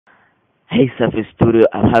Hey Surface Studio,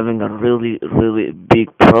 I'm having a really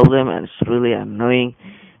big problem and it's really annoying,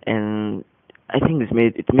 and I think it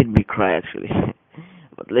made me cry actually.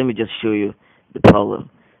 But let me just show you the problem.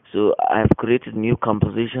 So I've created new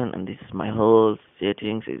composition and this is my whole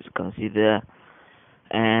settings as you can see there,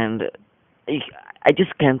 and I, I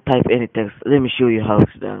just can't type any text. Let me show you how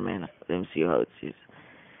it's done, man. Let me see how it is.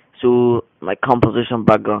 So my composition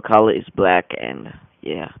background color is black, and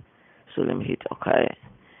yeah. So let me hit OK.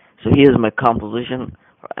 So here's my composition,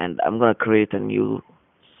 and I'm gonna create a new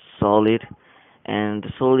solid, and the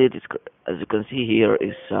solid is, as you can see here,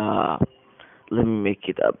 is let me make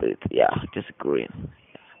it a bit, yeah, just green.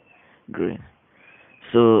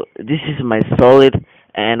 So this is my solid,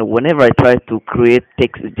 and whenever I try to create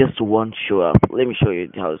text, it just won't show up. Let me show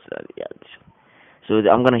you how it's done. Yeah. So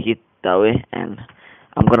I'm gonna hit that way, and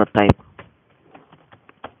I'm gonna type.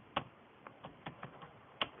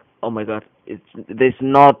 Oh my God, there's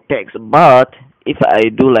no text, but if I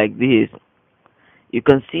do like this, you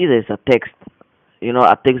can see there's a text.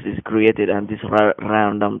 A text is created and this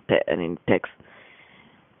random text.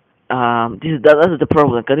 That's the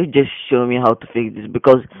problem. Can you just show me how to fix this?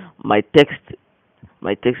 Because my text,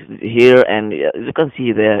 my text is here, and as you can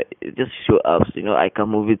see there, it just show up. I can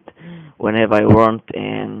move it whenever I want,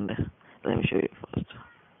 and let me show you first.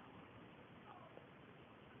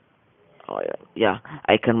 Oh yeah,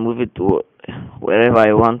 I can move it to wherever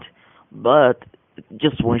I want, but it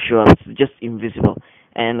just won't show up. It's just invisible.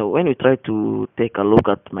 And when you try to take a look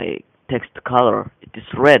at my text color, it is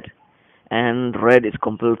red, and red is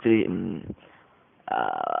completely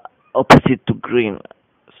uh, opposite to green.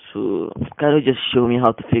 So can you just show me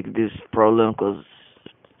how to fix this problem? Because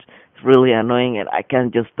it's really annoying, and I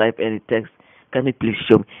can't just type any text. Can you please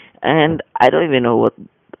show me? And I don't even know what.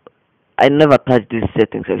 I never touched these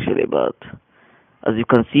settings actually, but as you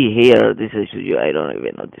can see here, this is I don't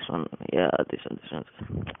even know this one. Yeah, this one.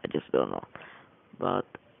 I just don't know. But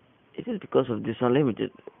it is because of this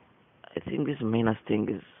unlimited. I think this main thing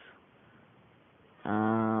is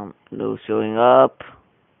no showing up,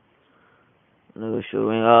 no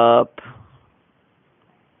showing up.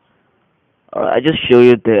 Alright, I just show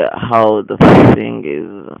you the how the thing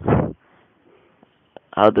is,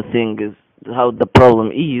 how the thing is, how the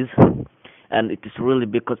problem is, and it is really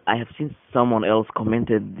because I have seen someone else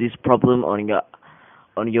commented this problem on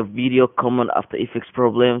your video common after effects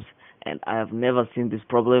problems, and I have never seen this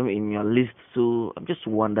problem in your list. So I'm just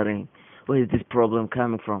wondering, where is this problem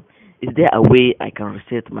coming from? Is there a way I can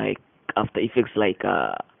reset my after effects, like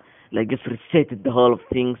just reset the whole of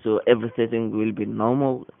thing so everything will be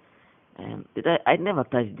normal? And did I never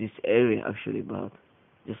touched this area actually, but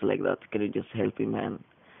just like that, can you just help me, man?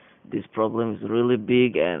 This problem is really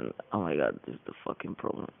big, and oh my God, this is the fucking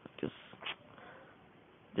problem.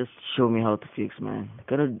 Just show me how to fix, man.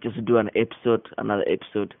 Can you just do another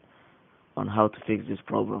episode on how to fix this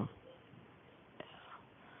problem?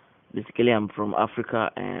 Basically, I'm from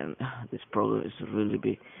Africa, and this problem is really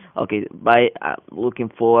big. Okay, bye. I'm looking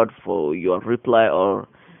forward for your reply or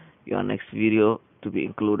your next video to be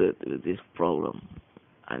included with this problem,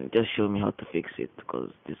 and just show me how to fix it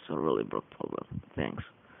because this is a really big problem. Thanks.